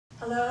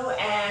Hello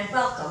and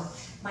welcome.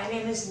 My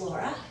name is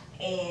Laura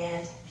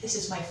and this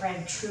is my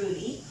friend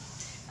Trudy.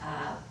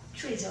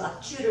 Trudy's a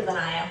lot cuter than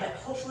I am, but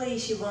hopefully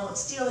she won't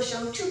steal the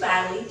show too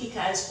badly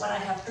because what I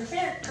have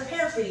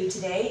prepared for you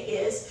today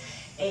is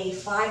a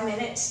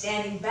 5-minute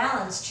standing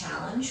balance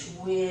challenge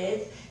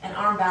with an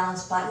arm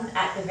balance button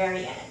at the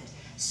very end.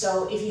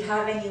 So if you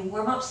have any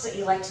warm-ups that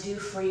you like to do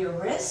for your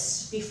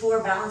wrists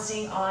before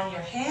balancing on your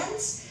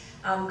hands,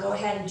 go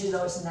ahead and do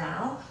those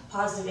now.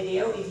 Pause the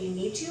video if you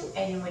need to,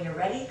 and when you're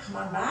ready, come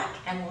on back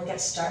and we'll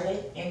get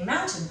started in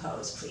mountain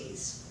pose,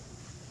 please.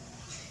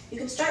 You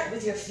can start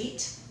with your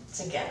feet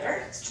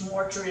together. It's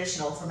more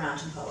traditional for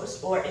mountain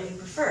pose, or if you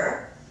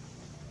prefer,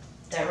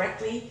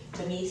 directly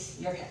beneath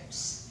your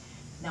hips.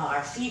 Now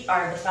our feet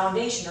are the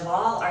foundation of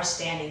all our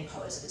standing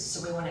poses,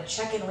 so we want to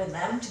check in with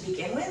them to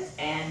begin with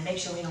and make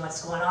sure we know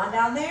what's going on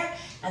down there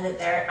and that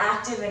they're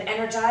active and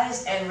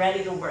energized and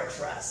ready to work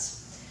for us.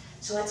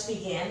 So let's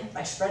begin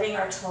by spreading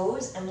our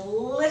toes and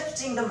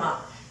lifting them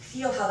up.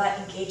 Feel how that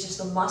engages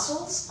the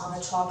muscles on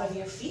the top of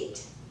your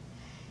feet.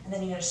 And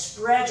then you're going to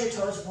spread your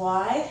toes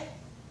wide,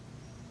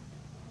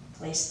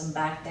 place them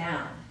back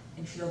down,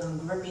 and feel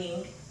them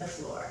gripping the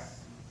floor.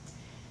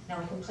 Now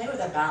we can play with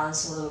our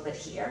balance a little bit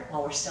here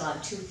while we're still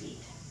on 2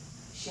 feet.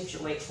 Shift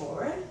your weight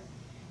forward.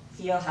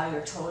 Feel how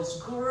your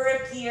toes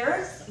grip the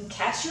earth and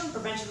catch you and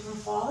prevent you from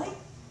falling.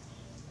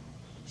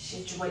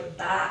 Shift your weight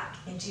back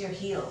into your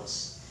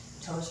heels.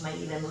 Toes might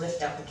even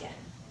lift up again.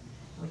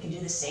 We can do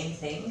the same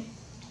thing,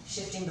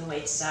 shifting the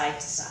weight side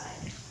to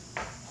side.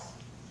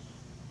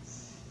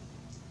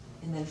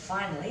 And then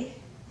finally,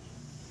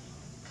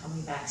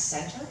 coming back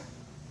center,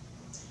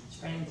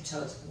 spreading the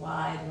toes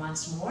wide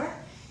once more,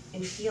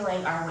 and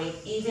feeling our weight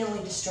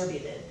evenly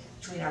distributed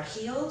between our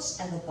heels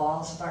and the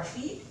balls of our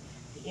feet,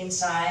 the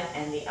inside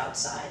and the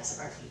outsides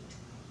of our feet.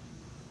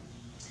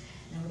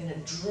 And we're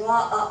going to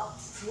draw up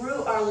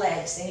through our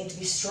legs. They need to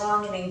be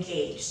strong and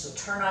engaged. So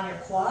turn on your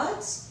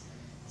quads,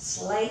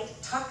 slight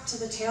tuck to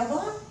the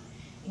tailbone,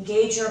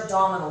 engage your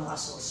abdominal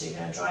muscles. So you're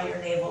going to draw your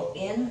navel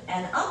in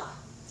and up,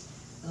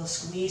 a little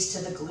squeeze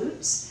to the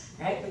glutes.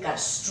 Right? We've got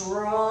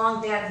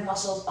strong band of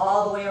muscles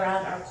all the way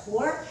around our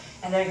core,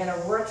 and they're going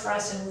to work for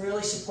us and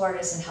really support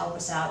us and help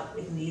us out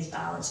in these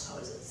balance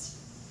poses.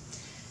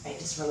 Right?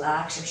 Just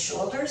relax your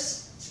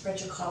shoulders, spread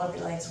your collar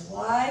blades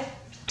wide,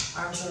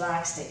 arms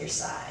relaxed at your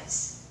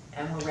sides,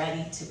 and we're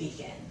ready to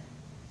begin.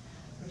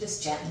 We're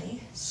just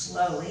gently,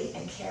 slowly,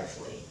 and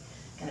carefully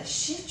going to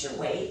shift your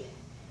weight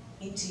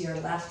into your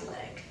left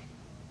leg,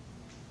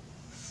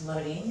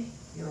 floating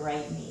your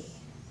right knee.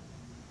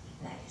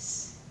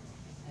 Nice.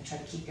 Now try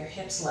to keep your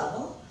hips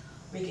level.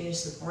 We can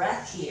use the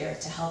breath here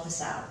to help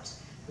us out.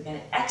 We're going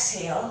to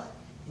exhale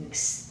and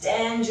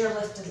extend your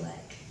lifted leg.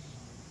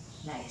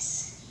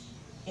 Nice.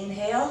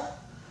 Inhale,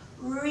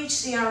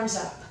 reach the arms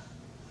up.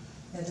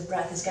 Now the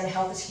breath is going to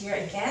help us here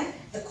again.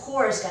 The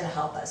core is going to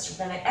help us.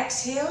 We're going to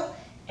exhale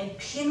and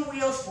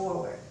pinwheel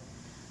forward.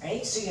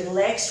 Right? So your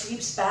leg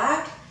sweeps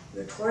back,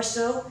 your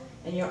torso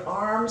and your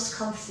arms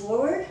come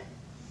forward.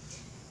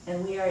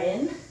 And we are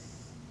in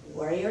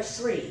Warrior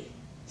 3.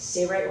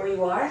 Stay right where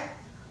you are.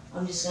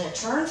 I'm just going to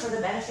turn for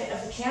the benefit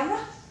of the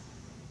camera.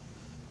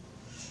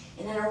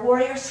 And in our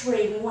Warrior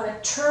 3, we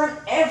want to turn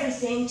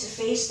everything to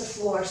face the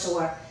floor. So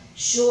our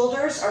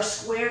shoulders are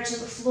square to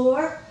the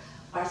floor.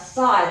 Our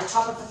thigh, the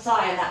top of the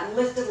thigh, and that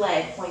lifted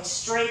leg points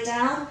straight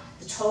down.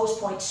 The toes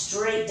point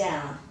straight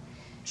down.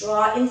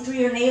 Draw in through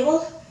your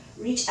navel.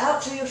 Reach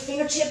out through your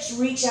fingertips.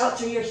 Reach out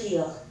through your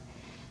heel.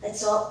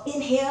 Let's all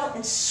inhale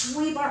and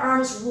sweep our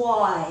arms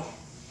wide,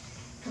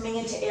 coming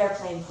into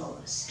airplane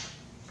pose.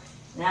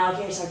 Now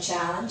here's our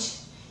challenge.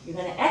 You're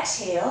going to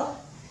exhale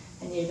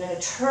and you're going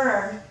to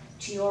turn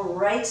to your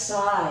right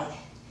side.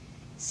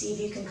 See if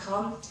you can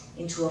come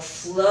into a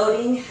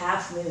floating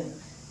half moon.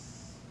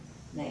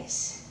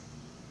 Nice.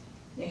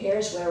 Now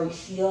here's where we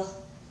feel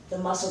the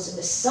muscles in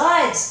the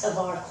sides of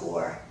our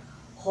core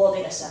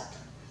holding us up.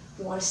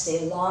 We want to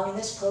stay long in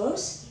this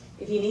pose.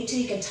 If you need to,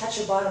 you can touch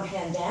your bottom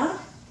hand down.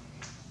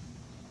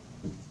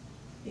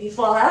 If you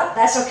fall out,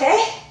 that's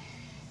okay.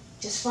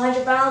 Just find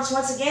your balance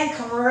once again,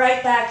 come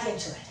right back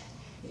into it.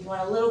 If you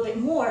want a little bit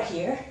more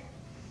here,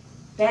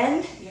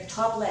 bend your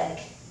top leg.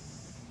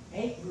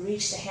 Right?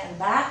 Reach the hand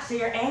back for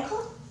your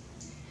ankle.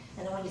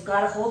 And then when you've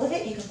got a hold of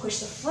it, you can push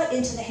the foot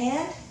into the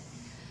hand.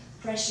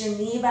 Press your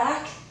knee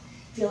back.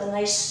 Feel a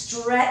nice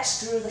stretch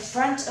through the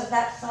front of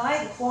that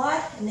thigh, the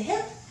quad, and the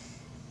hip.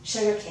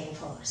 Sugar cane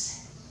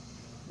pose.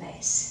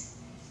 Nice.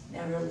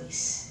 Now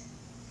release.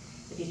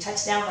 If you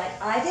touch down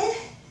like I did,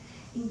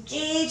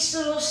 engage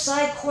those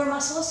side core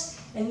muscles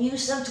and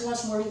use them to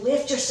once more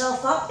lift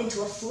yourself up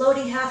into a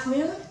floating half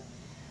moon.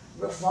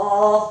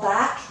 Revolve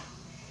back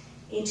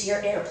into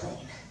your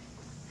airplane.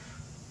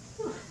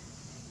 Whew.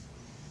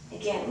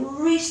 Again,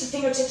 reach the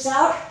fingertips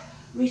out.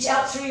 Reach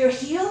out through your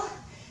heel.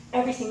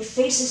 Everything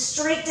faces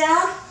straight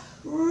down.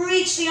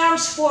 Reach the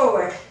arms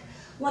forward.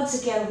 Once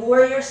again,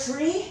 Warrior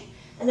 3.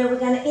 And then we're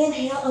going to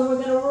inhale and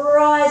we're going to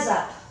rise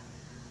up.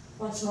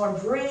 Once more,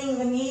 bringing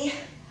the knee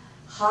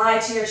high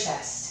to your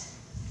chest.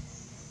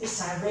 This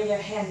time, bring your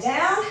hand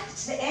down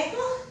to the ankle.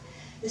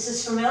 This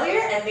is familiar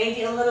and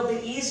maybe a little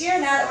bit easier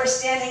now that we're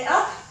standing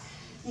up.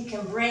 You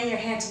can bring your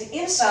hand to the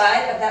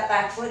inside of that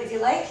back foot if you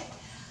like.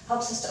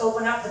 Helps us to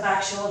open up the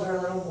back shoulder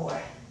a little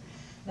more.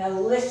 Now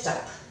lift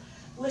up.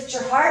 Lift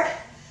your heart.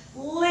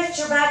 Lift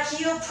your back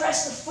heel.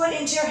 Press the foot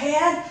into your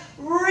hand.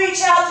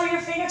 Reach out through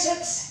your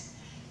fingertips.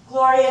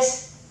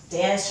 Glorious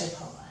dancer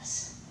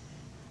pose.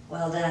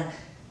 Well done.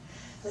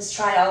 Let's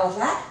try all of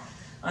that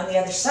on the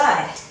other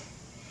side.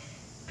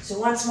 So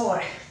once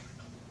more,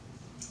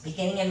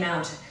 beginning in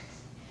mountain.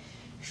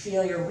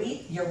 Feel your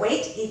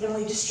weight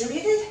evenly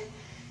distributed,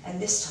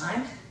 and this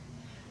time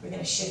we're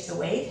going to shift the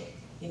weight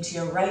into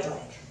your right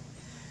leg.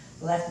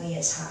 Left knee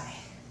is high.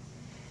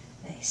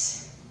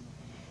 Nice.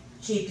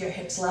 Keep your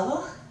hips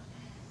level.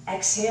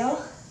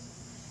 Exhale.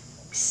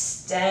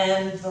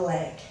 Extend the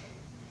leg.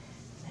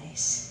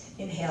 Nice.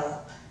 Inhale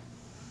up.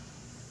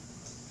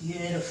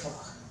 Beautiful.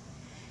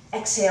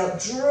 Exhale.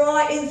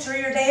 Draw in through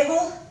your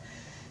navel.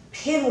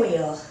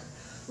 Pinwheel.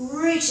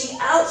 Reaching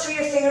out through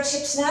your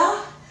fingertips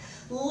now.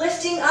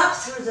 Lifting up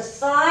through the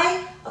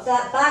thigh of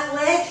that back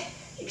leg.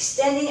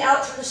 Extending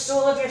out through the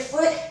sole of your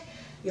foot.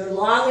 Your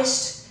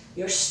longest,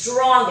 your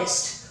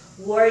strongest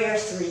warrior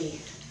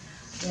three.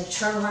 I'm going to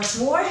turn once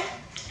more,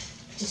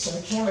 just so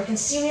the camera can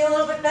see me a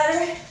little bit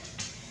better.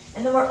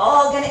 And then we're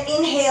all going to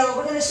inhale.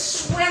 We're going to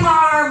swim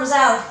our arms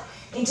out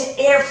into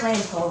airplane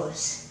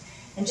pose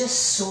and just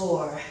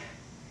soar.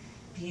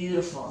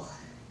 Beautiful.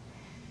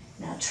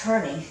 Now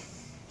turning,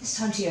 this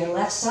time to your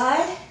left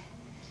side.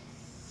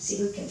 See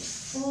if we can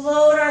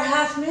float our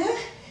half moon.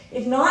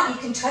 If not,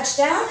 you can touch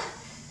down.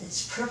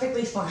 It's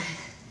perfectly fine.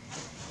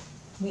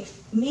 We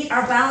meet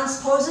our balance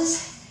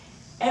poses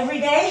every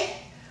day,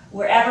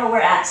 wherever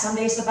we're at. Some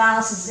days the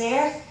balance is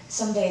there,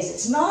 some days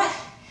it's not.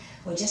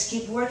 We just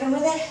keep working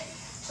with it,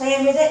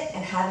 playing with it,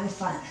 and having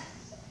fun.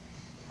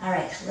 All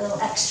right, a little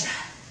extra.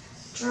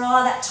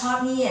 Draw that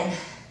top knee in.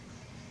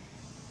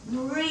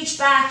 Reach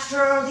back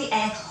through the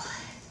ankle.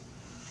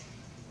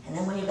 And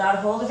then when you got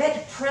a hold of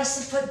it, press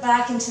the foot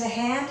back into the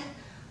hand,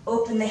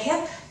 open the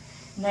hip,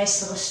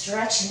 nice little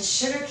stretch and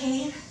sugar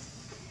cane,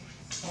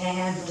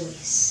 and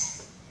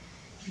release.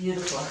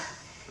 Beautiful.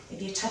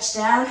 If you touch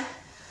down,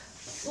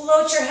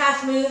 float your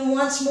half moon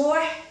once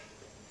more,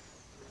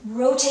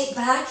 rotate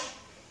back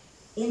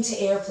into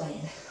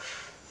airplane.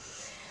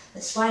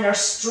 Let's find our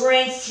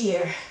strength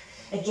here.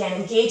 Again,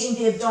 engaging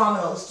the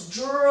abdominals to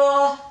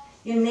draw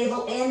your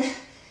navel in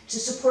to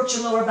support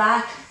your lower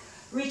back.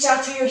 Reach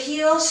out through your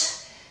heels,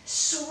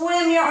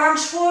 swim your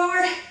arms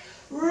forward,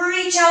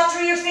 reach out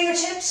through your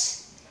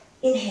fingertips.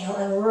 Inhale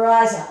and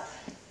rise up,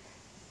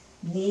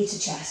 knee to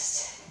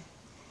chest.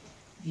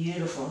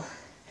 Beautiful.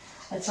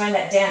 Let's find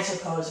that dancer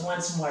pose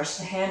once more.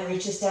 So the hand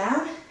reaches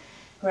down,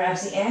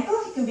 grabs the ankle.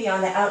 It can be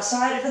on the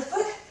outside of the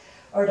foot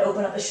or to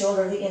open up the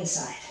shoulder or the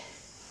inside.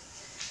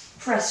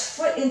 Press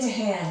foot into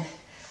hand.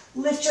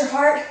 Lift your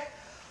heart.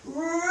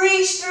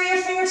 Reach through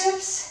your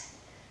fingertips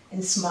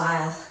and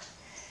smile.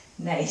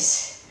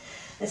 Nice.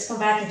 Let's come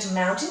back into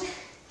mountain.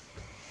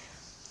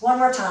 One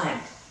more time.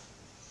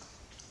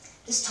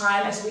 This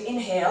time, as we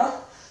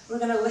inhale, we're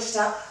going to lift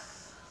up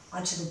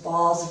onto the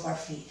balls of our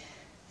feet.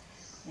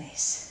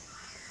 Nice.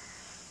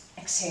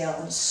 Exhale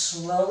and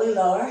slowly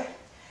lower.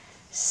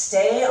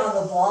 Stay on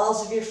the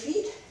balls of your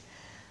feet.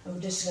 And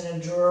we're just going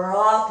to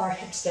drop our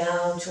hips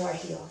down to our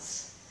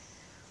heels.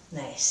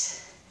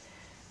 Nice.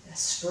 Now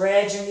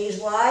spread your knees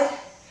wide.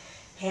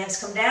 Hands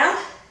come down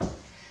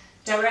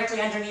directly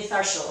underneath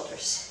our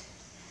shoulders.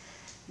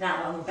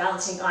 Now when we're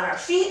balancing on our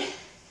feet,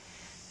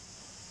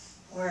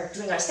 we're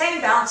doing our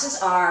standing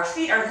balances. Our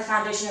feet are the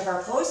foundation of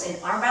our pose. In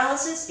arm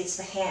balances, it's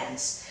the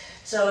hands.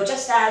 So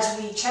just as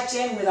we checked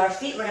in with our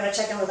feet, we're going to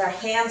check in with our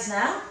hands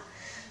now.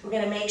 We're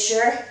going to make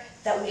sure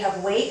that we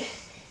have weight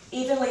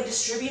evenly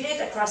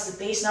distributed across the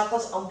base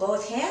knuckles on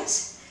both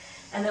hands.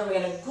 And then we're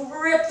going to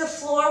grip the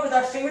floor with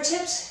our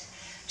fingertips.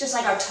 Just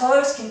like our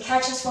toes can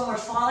catch us when we're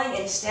falling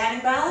in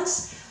standing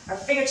balance, our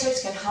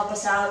fingertips can help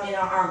us out in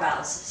our arm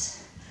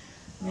balances.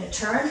 I'm going to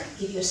turn,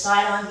 give you a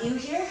side-on view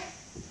here.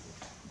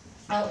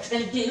 And what you're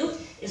going to do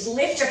is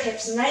lift your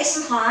hips nice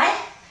and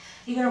high.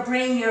 You're going to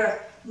bring your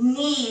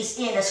knees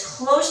in as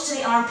close to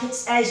the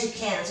armpits as you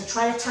can. So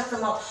try to tuck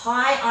them up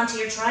high onto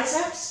your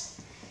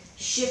triceps.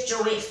 Shift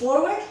your weight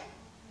forward.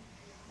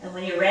 And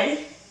when you're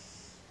ready,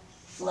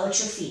 float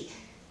your feet.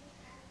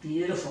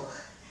 Beautiful.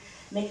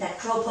 Make that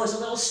crow pose a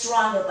little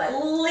stronger by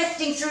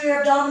lifting through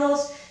your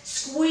abdominals,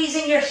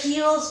 squeezing your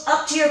heels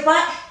up to your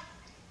butt.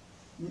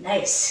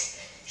 Nice.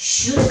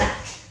 Shoot it back.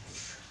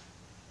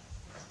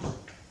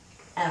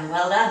 And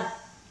well done.